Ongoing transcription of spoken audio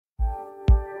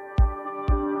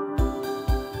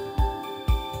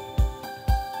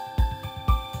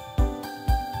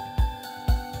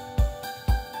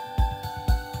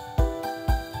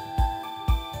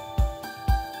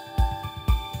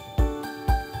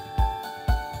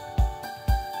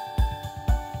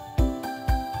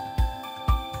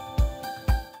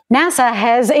NASA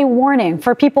has a warning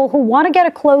for people who want to get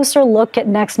a closer look at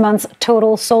next month's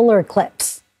total solar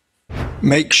eclipse.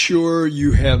 Make sure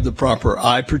you have the proper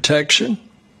eye protection,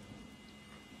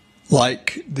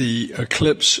 like the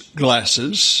eclipse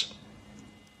glasses.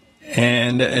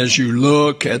 And as you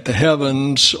look at the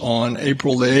heavens on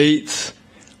April the 8th,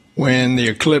 when the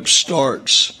eclipse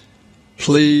starts,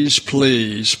 please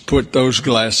put those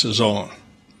glasses on.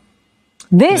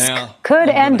 This could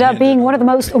end up being one of the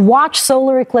most watched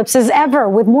solar eclipses ever,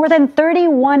 with more than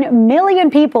 31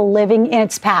 million people living in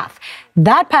its path.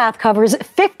 That path covers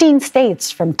 15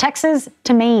 states from Texas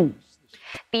to Maine.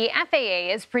 The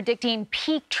FAA is predicting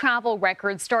peak travel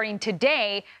records starting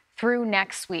today through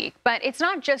next week. But it's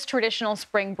not just traditional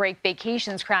spring break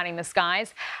vacations crowding the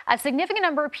skies. A significant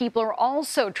number of people are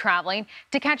also traveling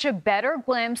to catch a better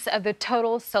glimpse of the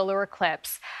total solar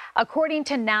eclipse. According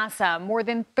to NASA, more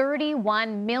than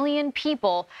 31 million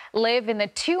people live in the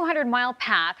 200-mile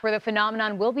path where the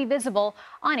phenomenon will be visible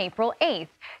on April 8th.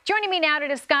 Joining me now to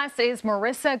discuss is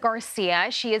Marissa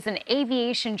Garcia. She is an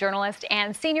aviation journalist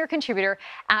and senior contributor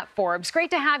at Forbes.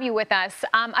 Great to have you with us.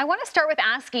 I want to start with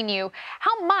asking you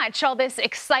how much all this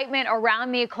excitement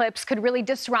around the eclipse could really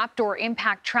disrupt or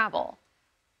impact travel.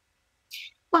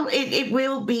 Well, it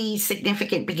will be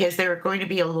significant because there are going to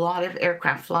be a lot of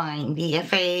aircraft flying. The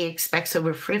FAA expects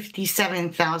over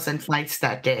 57,000 flights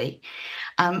that day.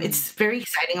 It's very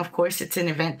exciting. Of course, it's an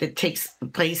event that takes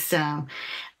place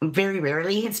very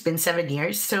rarely. It's been 7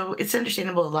 years, so it's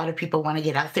understandable a lot of people want to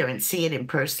get out there and see it in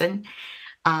person.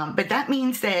 But that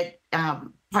means that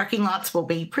parking lots will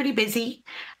be pretty busy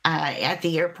at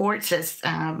the airports, as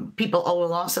people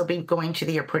will also be going to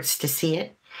the airports to see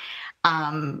it.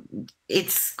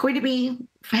 It's going to be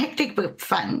hectic but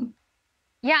fun.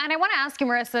 Yeah, and I want to ask you,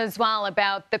 Marissa, as well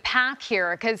about the path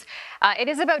here, because it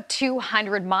is about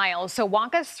 200 miles. So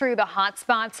walk us through the hot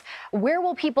spots. Where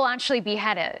will people actually be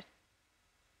headed?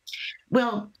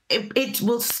 Well, it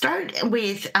will start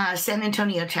with San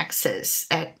Antonio, Texas,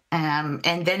 and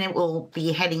then it will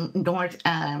be heading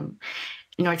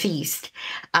northeast.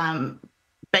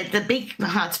 But the big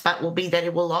hotspot will be that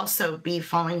it will also be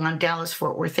falling on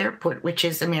Dallas-Fort Worth Airport, which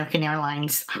is American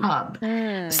Airlines' hub.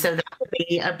 So that will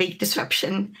be a big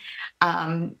disruption.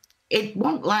 It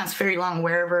won't last very long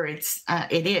wherever it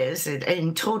is.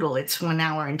 In total, it's 1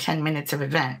 hour and 10 minutes of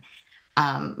event.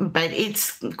 But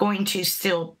it's going to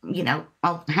still,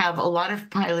 I'll have a lot of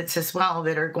pilots as well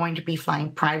that are going to be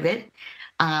flying private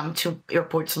to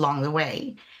airports along the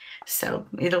way. So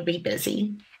it'll be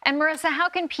busy. And Marissa, how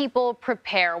can people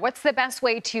prepare? What's the best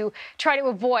way to try to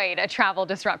avoid a travel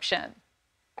disruption?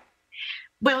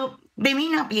 Well, they may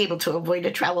not be able to avoid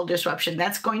a travel disruption.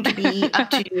 That's going to be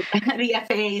up to the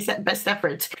FAA's best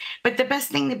efforts. But the best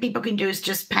thing that people can do is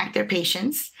just pack their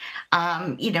patience.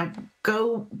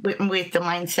 Go with the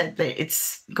mindset that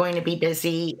it's going to be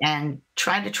busy and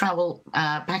try to travel,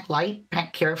 pack light,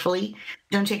 pack carefully.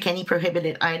 Don't take any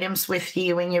prohibited items with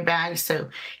you in your bag so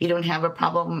you don't have a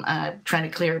problem trying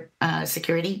to clear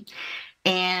security.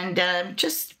 And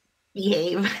just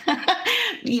behave,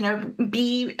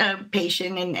 be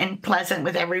patient and pleasant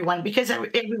with everyone, because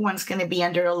everyone's going to be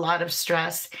under a lot of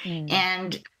stress.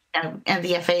 And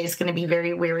the FAA is going to be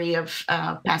very wary of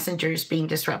passengers being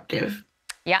disruptive.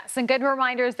 Yeah, some good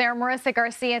reminders there. Marissa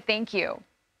Garcia, thank you.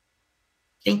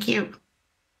 Thank you.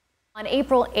 On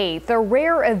April 8th, a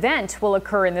rare event will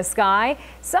occur in the sky.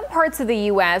 Some parts of the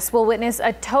U.S. will witness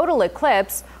a total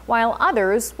eclipse, while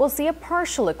others will see a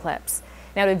partial eclipse.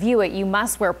 Now, to view it, you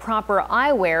must wear proper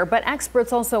eyewear, but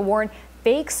experts also warn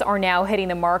fakes are now hitting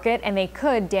the market and they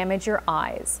could damage your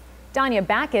eyes. Danya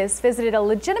Backus visited a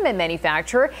legitimate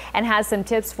manufacturer and has some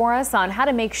tips for us on how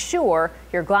to make sure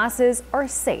your glasses are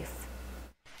safe.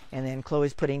 And then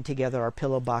Chloe's putting together our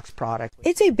pillow box product.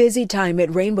 It's a busy time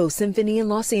at Rainbow Symphony in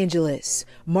Los Angeles.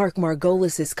 Mark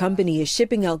Margolis' company is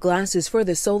shipping out glasses for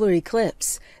the solar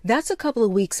eclipse. That's a couple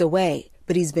of weeks away,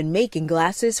 but he's been making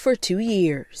glasses for 2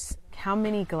 years. How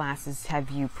many glasses have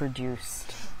you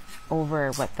produced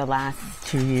over, the last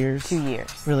 2 years? 2 years.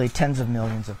 Really tens of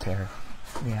millions of pairs.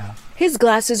 Yeah. His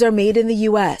glasses are made in the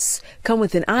U.S., come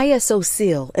with an ISO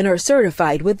seal, and are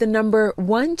certified with the number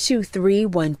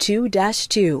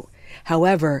 12312-2.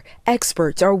 However,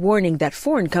 experts are warning that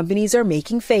foreign companies are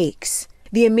making fakes.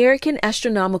 The American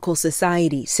Astronomical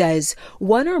Society says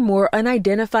one or more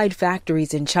unidentified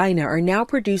factories in China are now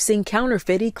producing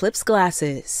counterfeit eclipse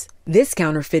glasses. This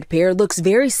counterfeit pair looks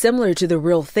very similar to the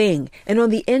real thing, and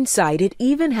on the inside it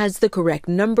even has the correct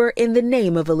number in the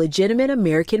name of a legitimate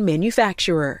American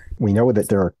manufacturer. We know that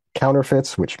there are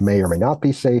counterfeits, which may or may not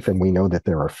be safe, and we know that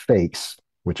there are fakes,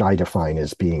 which I define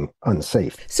as being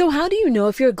unsafe. So how do you know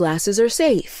if your glasses are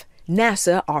safe?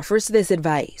 NASA offers this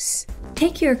advice.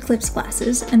 Take your eclipse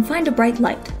glasses and find a bright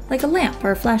light, like a lamp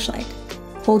or a flashlight.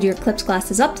 Hold your eclipse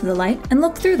glasses up to the light and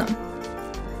look through them.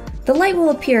 The light will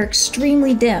appear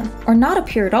extremely dim or not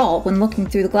appear at all when looking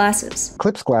through the glasses.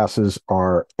 Eclipse glasses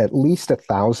are at least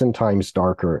 1,000 times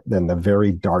darker than the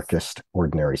very darkest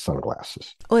ordinary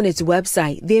sunglasses. On its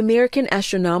website, the American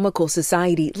Astronomical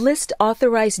Society lists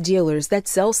authorized dealers that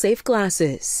sell safe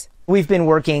glasses. We've been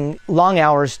working long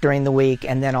hours during the week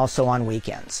and then also on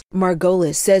weekends.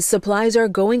 Margolis says supplies are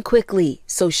going quickly,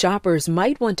 so shoppers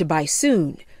might want to buy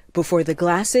soon before the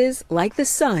glasses, like the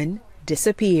sun,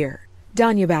 disappear.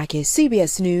 Danya Backus,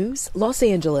 CBS News, Los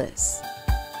Angeles.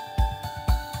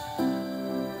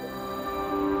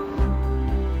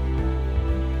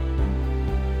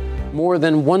 More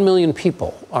than 1 million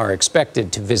people are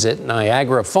expected to visit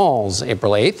Niagara Falls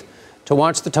April 8th to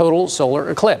watch the total solar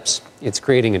eclipse. It's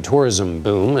creating a tourism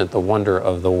boom at the wonder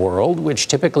of the world, which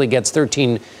typically gets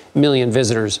 13 million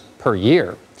visitors per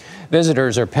year.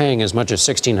 Visitors are paying as much as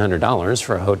 $1,600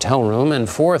 for a hotel room and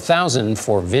 $4,000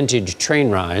 for vintage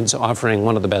train rides, offering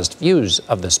one of the best views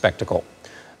of the spectacle.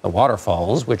 The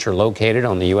waterfalls, which are located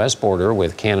on the U.S. border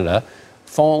with Canada,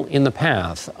 fall in the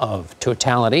path of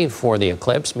totality for the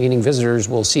eclipse, meaning visitors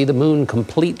will see the moon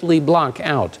completely block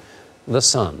out the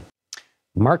sun.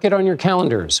 Mark it on your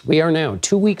calendars. We are now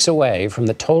 2 weeks away from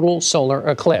the total solar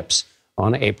eclipse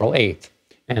on April 8th.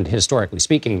 And historically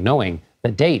speaking, knowing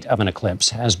the date of an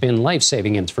eclipse has been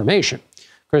life-saving information.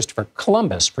 Christopher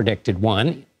Columbus predicted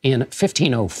one in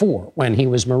 1504 when he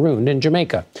was marooned in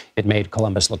Jamaica. It made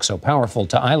Columbus look so powerful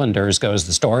to islanders, goes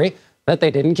the story, that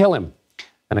they didn't kill him.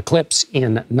 An eclipse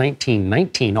in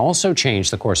 1919 also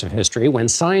changed the course of history when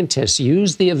scientists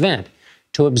used the event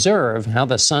to observe how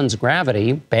the sun's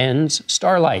gravity bends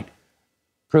starlight,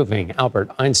 proving Albert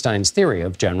Einstein's theory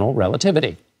of general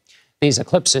relativity. These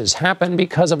eclipses happen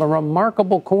because of a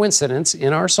remarkable coincidence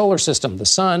in our solar system. The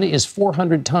sun is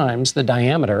 400 times the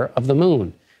diameter of the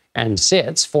moon and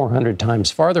sits 400 times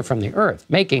farther from the Earth,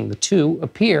 making the two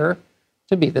appear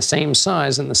to be the same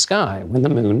size in the sky when the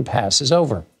moon passes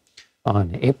over.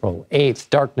 On April 8th,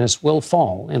 darkness will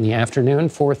fall in the afternoon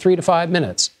for 3 to 5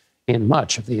 minutes in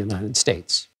much of the United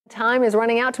States. Time is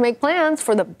running out to make plans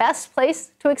for the best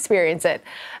place to experience it.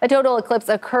 A total eclipse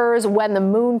occurs when the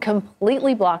moon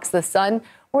completely blocks the sun.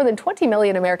 More than 20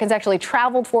 million Americans actually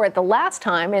traveled for it the last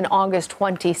time in August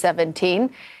 2017.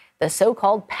 The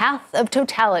so-called path of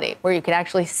totality, where you can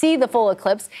actually see the full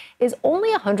eclipse, is only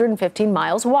 115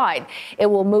 miles wide. It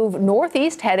will move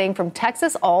northeast, heading from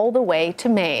Texas all the way to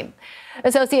Maine.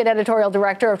 Associate Editorial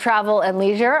Director of Travel and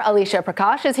Leisure, Alicia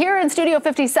Prakash, is here in Studio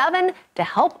 57 to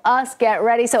help us get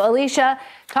ready. So, Alicia,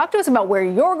 talk to us about where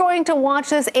you're going to watch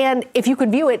this, and if you could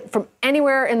view it from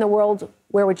anywhere in the world,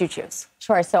 where would you choose?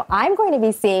 Sure. So I'm going to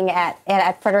be seeing it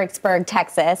at Fredericksburg,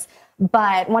 Texas.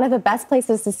 But one of the best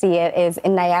places to see it is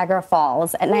in Niagara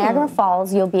Falls. At Niagara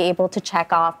Falls, you'll be able to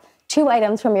check off 2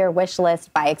 items from your wish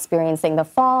list by experiencing the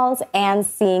falls and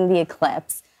seeing the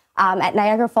eclipse. At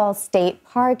Niagara Falls State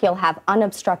Park, you'll have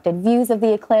unobstructed views of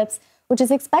the eclipse, which is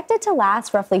expected to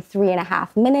last roughly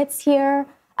 3.5 minutes here.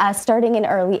 Starting in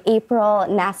early April,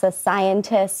 NASA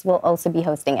scientists will also be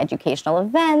hosting educational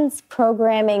events,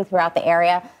 programming throughout the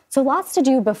area. So lots to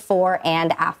do before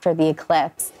and after the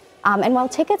eclipse. And while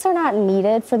tickets are not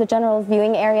needed for the general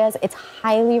viewing areas, it's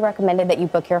highly recommended that you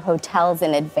book your hotels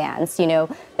in advance. You know,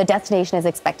 the destination is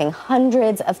expecting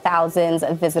hundreds of thousands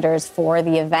of visitors for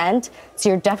the event. So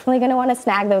you're definitely going to want to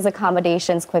snag those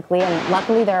accommodations quickly. And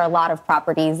luckily, there are a lot of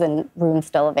properties and rooms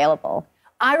still available.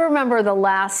 I remember the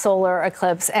last solar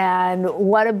eclipse and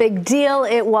what a big deal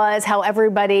it was, how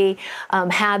everybody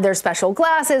had their special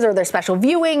glasses or their special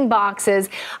viewing boxes.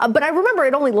 But I remember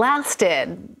it only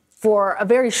lasted for a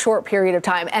very short period of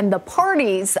time. And the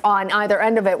parties on either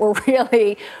end of it were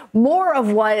really more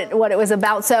of what it was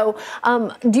about. So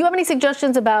do you have any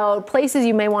suggestions about places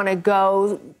you may want to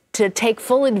go to take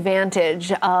full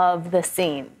advantage of the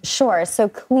scene? Sure. So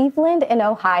Cleveland in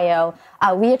Ohio,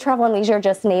 we at Travel and Leisure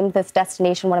just named this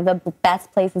destination one of the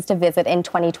best places to visit in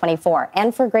 2024,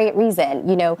 and for great reason.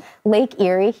 You know, Lake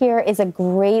Erie here is a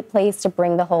great place to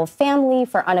bring the whole family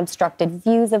for unobstructed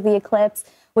views of the eclipse,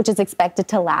 which is expected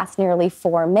to last nearly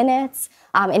 4 minutes.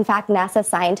 In fact, NASA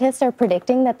scientists are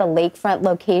predicting that the lakefront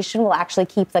location will actually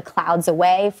keep the clouds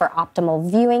away for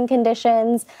optimal viewing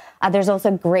conditions. There's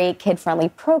also great kid-friendly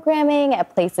programming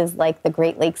at places like the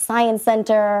Great Lakes Science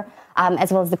Center,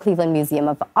 as well as the Cleveland Museum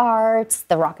of Art,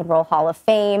 the Rock and Roll Hall of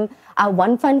Fame.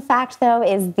 One fun fact, though,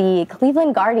 is the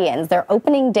Cleveland Guardians, their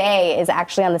opening day is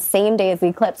actually on the same day as the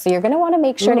eclipse. So you're going to want to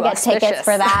make sure to get tickets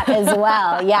for that as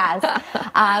well. Yes.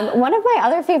 One of my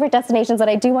other favorite destinations that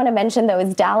I do want to mention, though,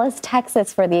 is Dallas,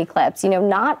 Texas for the eclipse. You know,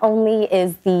 not only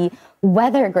is the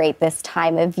weather great this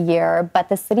time of year, but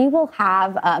the city will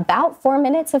have about 4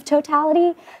 minutes of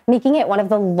totality, making it one of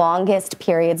the longest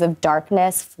periods of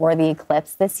darkness for the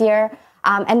eclipse this year.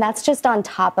 And that's just on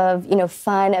top of, you know,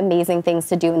 fun, amazing things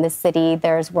to do in the city.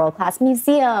 There's world-class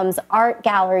museums, art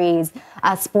galleries.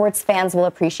 Sports fans will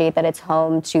appreciate that it's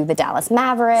home to the Dallas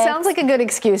Mavericks. Sounds like a good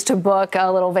excuse to book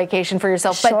a little vacation for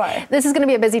yourself. Sure. But this is going to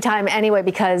be a busy time anyway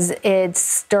because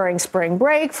it's during spring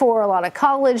break for a lot of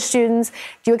college students.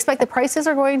 Do you expect the prices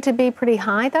are going to be pretty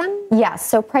high then? Yes,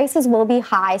 so prices will be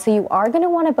high. So you are going to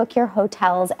want to book your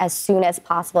hotels as soon as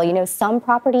possible. You know, some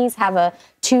properties have a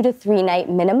 2 to 3 night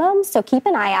minimum. So keep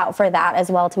an eye out for that as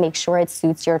well to make sure it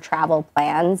suits your travel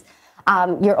plans.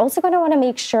 You're also going to want to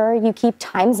make sure you keep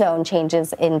time zone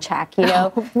changes in check, you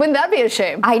know. Wouldn't that be a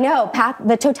shame? I know.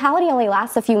 The totality only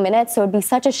lasts a few minutes, so it'd be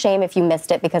such a shame if you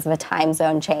missed it because of a time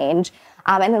zone change.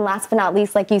 And then last but not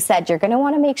least, like you said, you're going to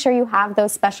want to make sure you have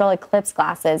those special eclipse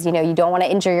glasses. You know, you don't want to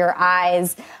injure your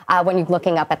eyes when you're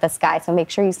looking up at the sky, so make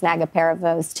sure you snag a pair of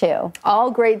those too.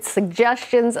 All great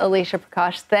suggestions, Alicia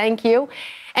Prakash. Thank you.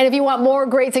 And if you want more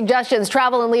great suggestions,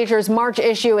 Travel and Leisure's March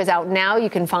issue is out now. You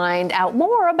can find out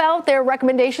more about their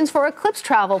recommendations for eclipse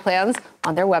travel plans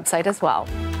on their website as well.